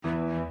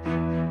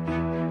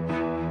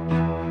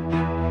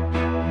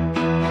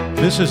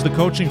This is the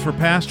Coaching for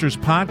Pastors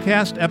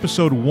podcast,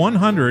 episode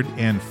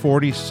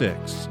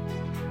 146.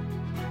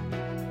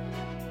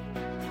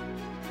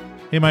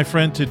 Hey, my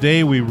friend,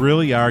 today we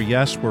really are,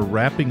 we're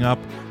wrapping up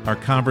our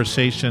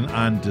conversation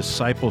on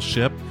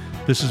discipleship.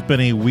 This has been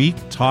a week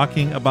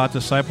talking about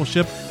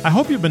discipleship. I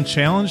hope you've been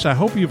challenged. I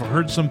hope you've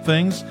heard some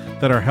things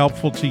that are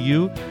helpful to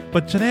you.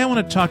 But today I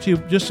want to talk to you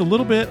just a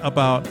little bit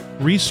about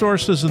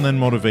resources and then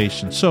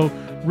motivation. So,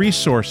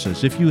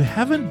 resources. If you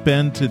haven't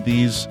been to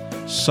these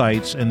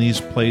sites and these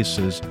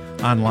places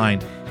online,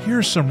 here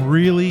are some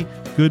really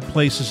good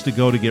places to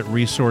go to get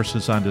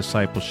resources on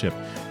discipleship.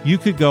 You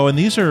could go, and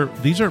these are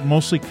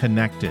mostly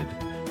connected.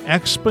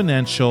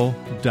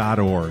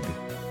 Exponential.org,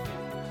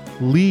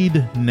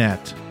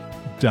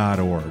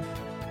 leadnet.org,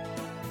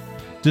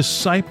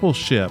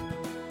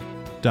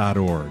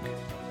 discipleship.org,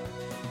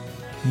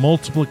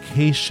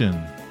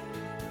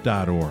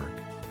 multiplication.org.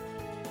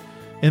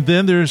 And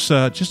then there's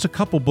just a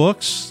couple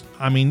books.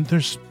 I mean,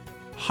 there's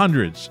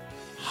hundreds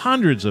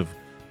of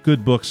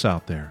good books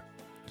out there.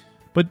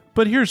 But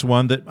here's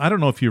one that I don't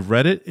know if you've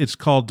read it. It's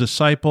called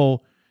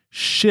Disciple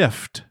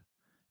Shift,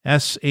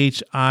 S-H-I-F-T.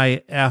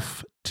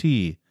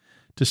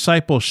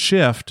 Disciple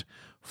Shift,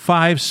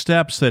 5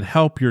 steps that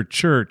help your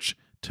church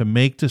to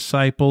make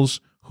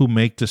disciples who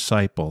make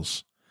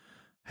disciples.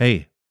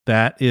 Hey,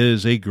 that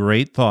is a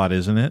great thought,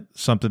 isn't it?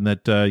 Something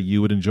that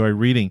you would enjoy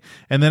reading.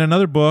 And then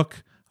another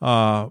book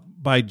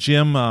by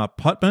Jim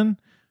Putman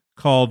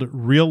called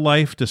Real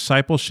Life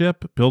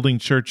Discipleship, Building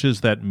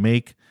Churches That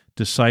Make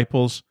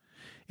Disciples.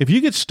 If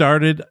you get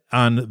started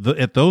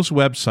at those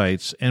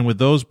websites and with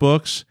those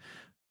books,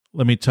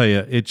 let me tell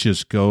you, it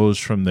just goes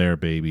from there,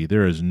 baby.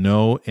 There is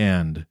no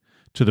end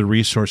to the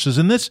resources.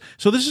 And this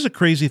is a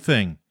crazy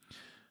thing.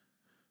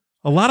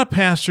 A lot of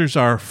pastors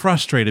are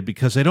frustrated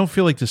because they don't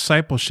feel like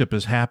discipleship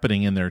is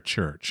happening in their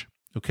church.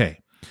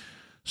 Okay,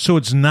 so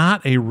it's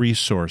not a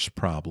resource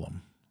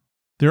problem.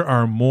 There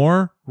are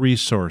more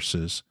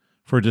resources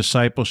for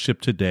discipleship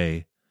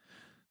today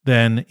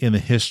than in the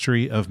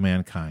history of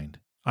mankind.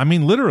 I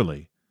mean,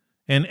 literally.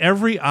 And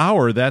every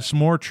hour, that's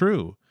more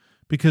true.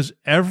 Because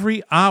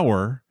every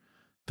hour,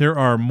 there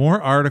are more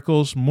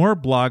articles, more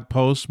blog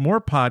posts, more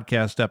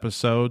podcast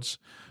episodes,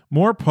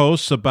 more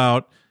posts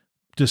about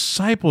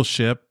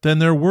discipleship than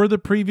there were the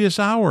previous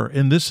hour.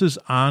 And this is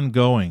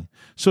ongoing.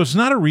 So it's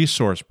not a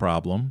resource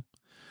problem.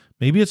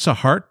 Maybe it's a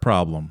heart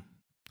problem.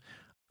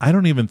 I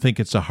don't even think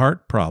it's a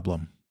heart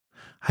problem.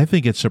 I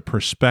think it's a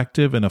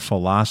perspective and a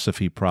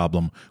philosophy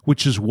problem,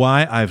 which is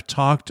why I've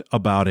talked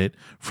about it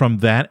from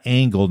that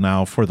angle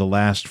now for the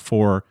last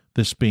 4,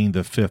 this being the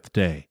 5th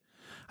day.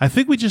 I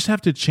think we just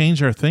have to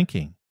change our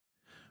thinking.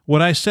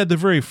 What I said the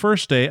very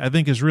first day, I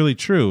think is really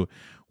true.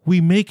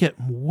 We make it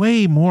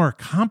way more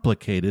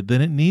complicated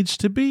than it needs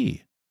to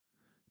be.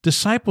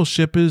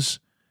 Discipleship is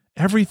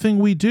everything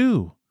we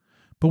do,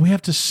 but we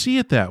have to see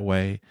it that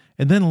way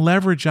and then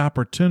leverage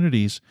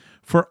opportunities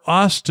for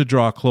us to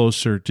draw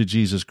closer to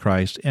Jesus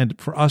Christ and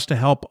for us to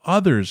help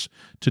others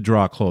to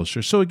draw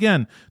closer. So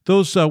again,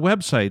 those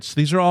websites,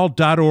 these are all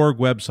 .org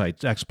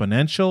websites,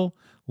 Exponential,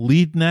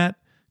 LeadNet,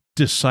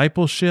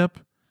 Discipleship,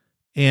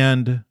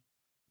 and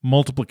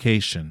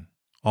Multiplication,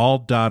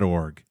 all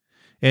 .org.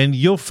 And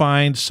you'll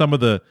find some of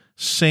the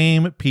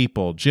same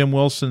people. Jim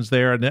Wilson's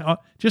there, and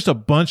just a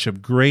bunch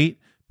of great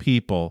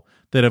people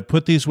that have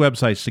put these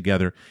websites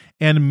together.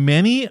 And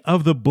many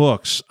of the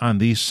books on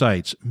these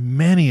sites,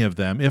 many of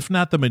them, if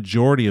not the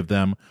majority of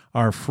them,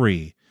 are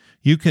free.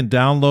 You can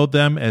download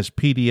them as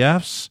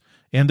PDFs,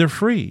 and they're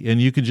free,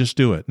 and you can just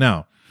do it.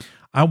 Now,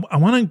 I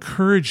want to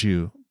encourage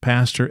you,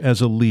 Pastor,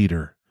 as a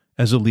leader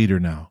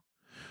now.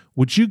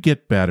 Would you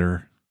get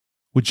better?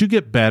 Would you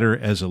get better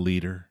as a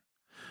leader?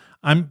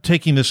 I'm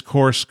taking this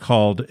course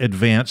called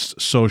Advanced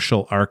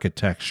Social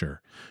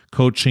Architecture,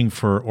 Coaching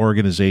for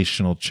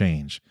Organizational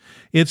Change.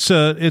 It's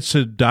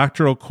a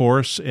doctoral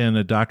course in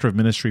a Doctor of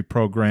Ministry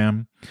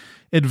program,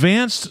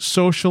 Advanced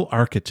Social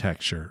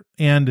Architecture.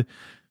 And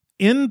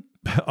in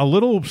a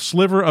little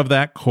sliver of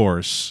that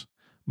course,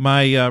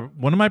 one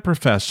of my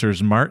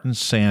professors, Martin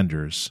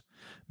Sanders,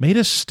 made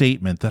a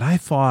statement that I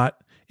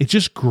thought, it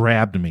just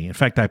grabbed me. In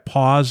fact, I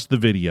paused the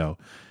video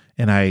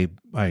and I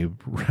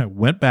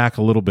went back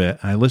a little bit,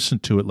 and I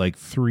listened to it like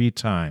 3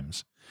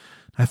 times.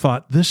 I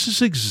thought, this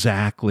is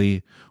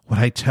exactly what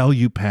I tell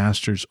you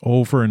pastors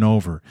over and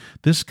over.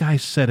 This guy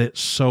said it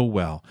so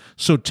well.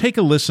 So take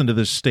a listen to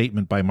this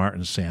statement by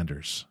Martin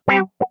Sanders.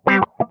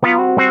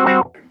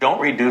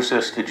 Don't reduce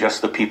this to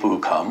just the people who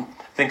come.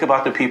 Think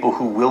about the people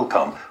who will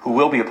come, who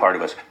will be a part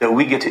of us, that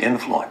we get to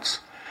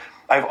influence.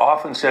 I've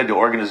often said to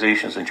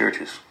organizations and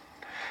churches,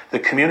 the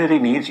community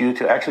needs you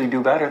to actually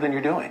do better than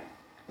you're doing.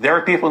 There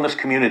are people in this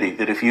community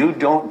that if you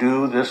don't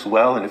do this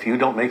well and if you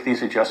don't make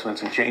these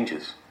adjustments and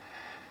changes,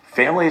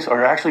 families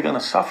are actually going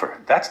to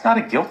suffer. That's not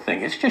a guilt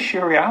thing. It's just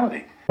sheer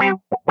reality.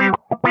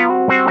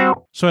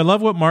 So I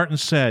love what Martin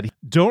said.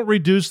 Don't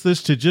reduce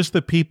this to just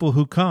the people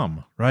who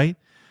come, right?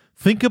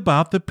 Think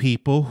about the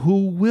people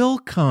who will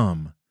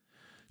come.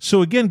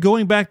 So again,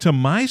 going back to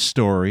my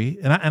story,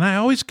 and I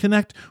always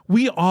connect,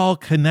 we all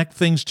connect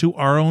things to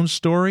our own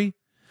story.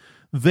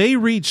 they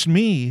reached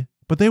me,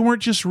 but they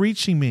weren't just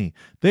reaching me.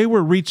 They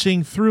were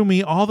reaching through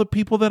me all the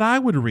people that I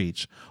would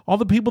reach, all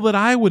the people that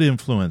I would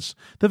influence.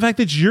 The fact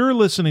that you're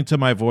listening to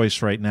my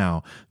voice right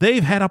now,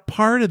 they've had a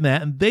part in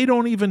that, and they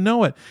don't even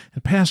know it.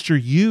 And Pastor,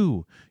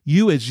 you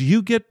as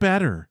you get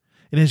better,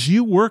 and as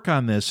you work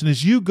on this, and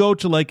as you go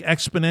to like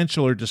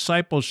Exponential or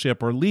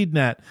Discipleship or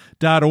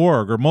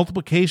LeadNet.org or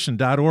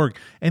Multiplication.org,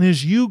 and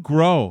as you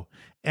grow,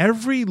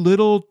 every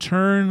little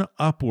turn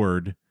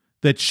upward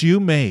that you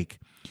make,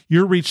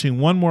 you're reaching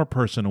one more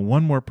person and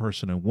one more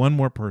person and one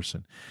more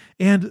person.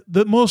 And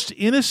the most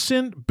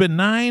innocent,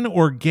 benign,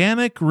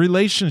 organic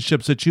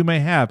relationships that you may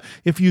have,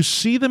 if you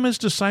see them as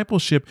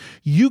discipleship,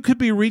 you could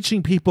be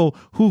reaching people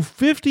who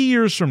 50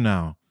 years from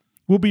now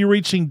will be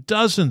reaching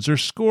dozens or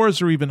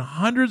scores or even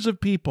hundreds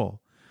of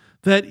people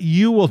that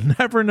you will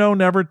never know,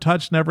 never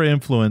touch, never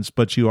influence,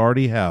 but you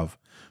already have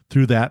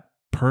through that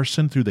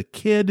person, through the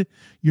kid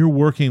you're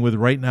working with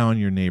right now in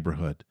your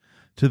neighborhood,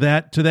 to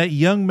that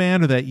young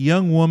man or that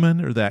young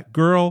woman or that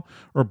girl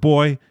or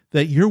boy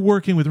that you're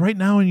working with right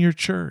now in your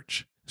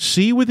church.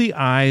 See with the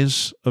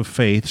eyes of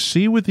faith,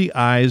 see with the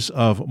eyes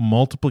of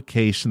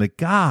multiplication that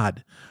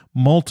God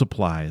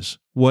multiplies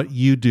what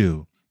you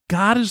do.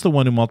 God is the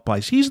one who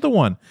multiplies. He's the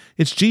one.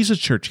 It's Jesus'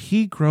 church.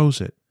 He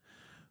grows it.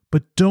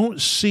 But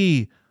don't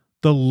see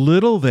the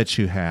little that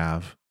you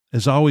have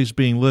as always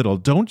being little.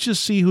 Don't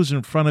just see who's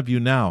in front of you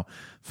now.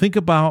 Think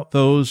about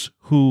those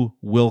who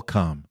will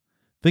come.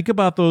 Think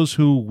about those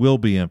who will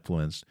be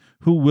influenced,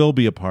 who will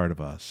be a part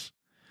of us.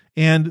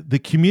 And the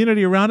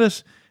community around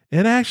us,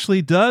 it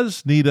actually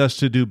does need us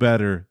to do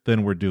better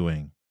than we're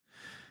doing.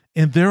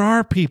 And there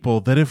are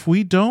people that if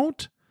we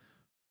don't,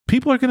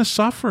 people are going to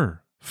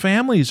suffer.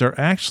 Families are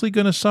actually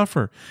going to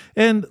suffer.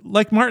 And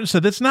like Martin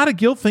said, that's not a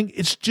guilt thing.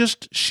 It's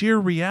just sheer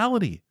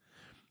reality.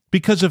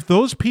 Because if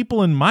those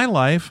people in my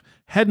life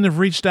hadn't have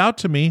reached out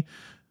to me,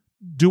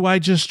 do I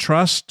just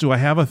trust? Do I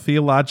have a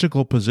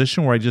theological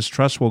position where I just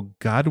trust, well,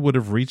 God would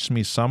have reached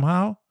me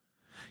somehow?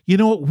 You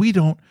know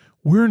what?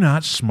 We're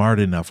not smart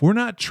enough. We're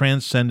not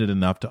transcendent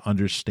enough to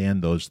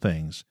understand those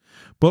things.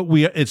 But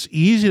it's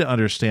easy to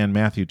understand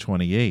Matthew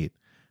 28.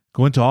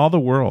 Go into all the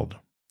world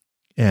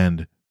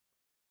and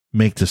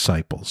make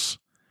disciples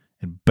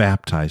and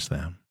baptize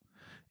them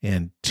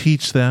and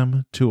teach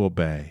them to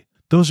obey.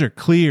 Those are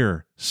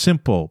clear,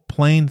 simple,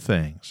 plain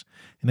things.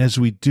 And as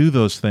we do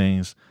those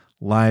things,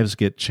 lives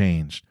get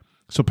changed.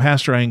 So,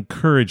 Pastor, I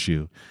encourage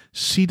you,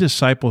 see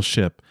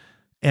discipleship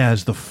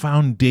as the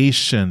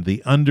foundation,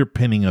 the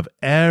underpinning of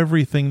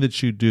everything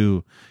that you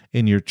do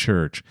in your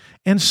church.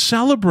 And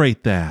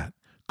celebrate that.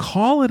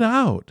 Call it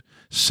out.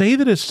 Say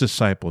that it's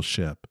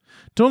discipleship.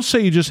 Don't say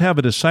you just have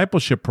a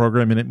discipleship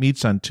program and it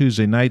meets on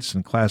Tuesday nights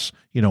in class,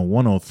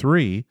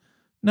 103.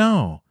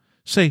 No.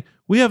 Say,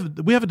 we have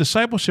a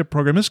discipleship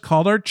program. It's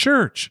called our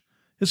church.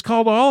 It's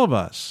called all of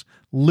us.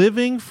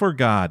 Living for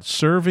God,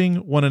 serving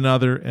one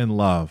another in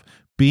love,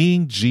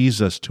 being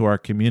Jesus to our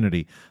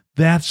community.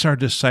 That's our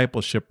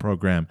discipleship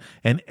program.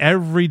 And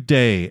every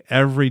day,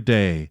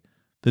 the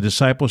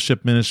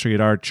discipleship ministry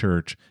at our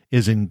church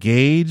is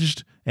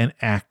engaged and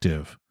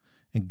active.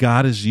 And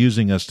God is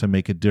using us to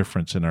make a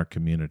difference in our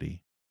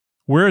community.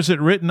 Where is it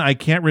written? I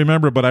can't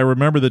remember, but I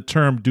remember the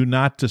term, do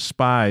not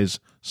despise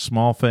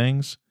small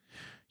things.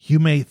 You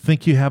may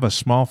think you have a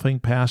small thing,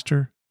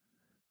 Pastor,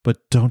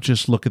 but don't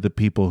just look at the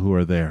people who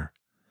are there.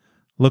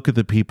 Look at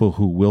the people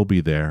who will be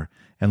there,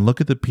 and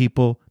look at the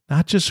people,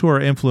 not just who are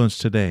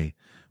influenced today,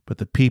 but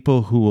the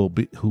people who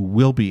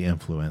will be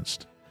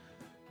influenced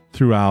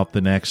throughout the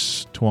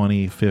next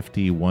 20,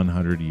 50,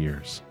 100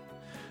 years.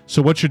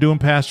 So what you're doing,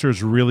 Pastor,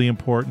 is really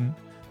important.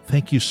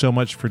 Thank you so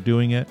much for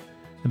doing it.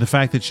 And the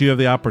fact that you have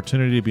the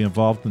opportunity to be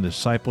involved in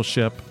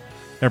discipleship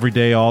every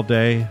day, all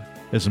day,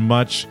 as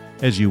much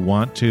as you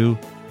want to,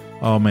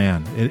 oh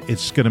man,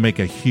 it's going to make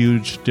a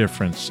huge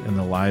difference in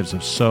the lives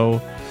of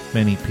so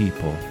many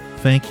people.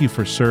 Thank you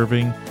for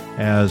serving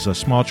as a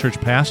small church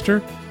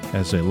pastor,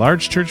 as a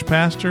large church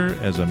pastor,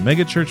 as a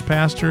mega church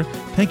pastor.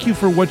 Thank you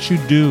for what you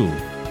do.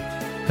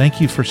 Thank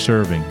you for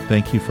serving.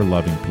 Thank you for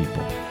loving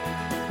people.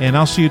 And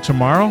I'll see you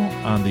tomorrow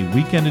on the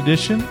weekend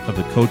edition of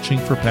the Coaching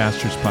for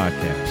Pastors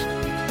podcast.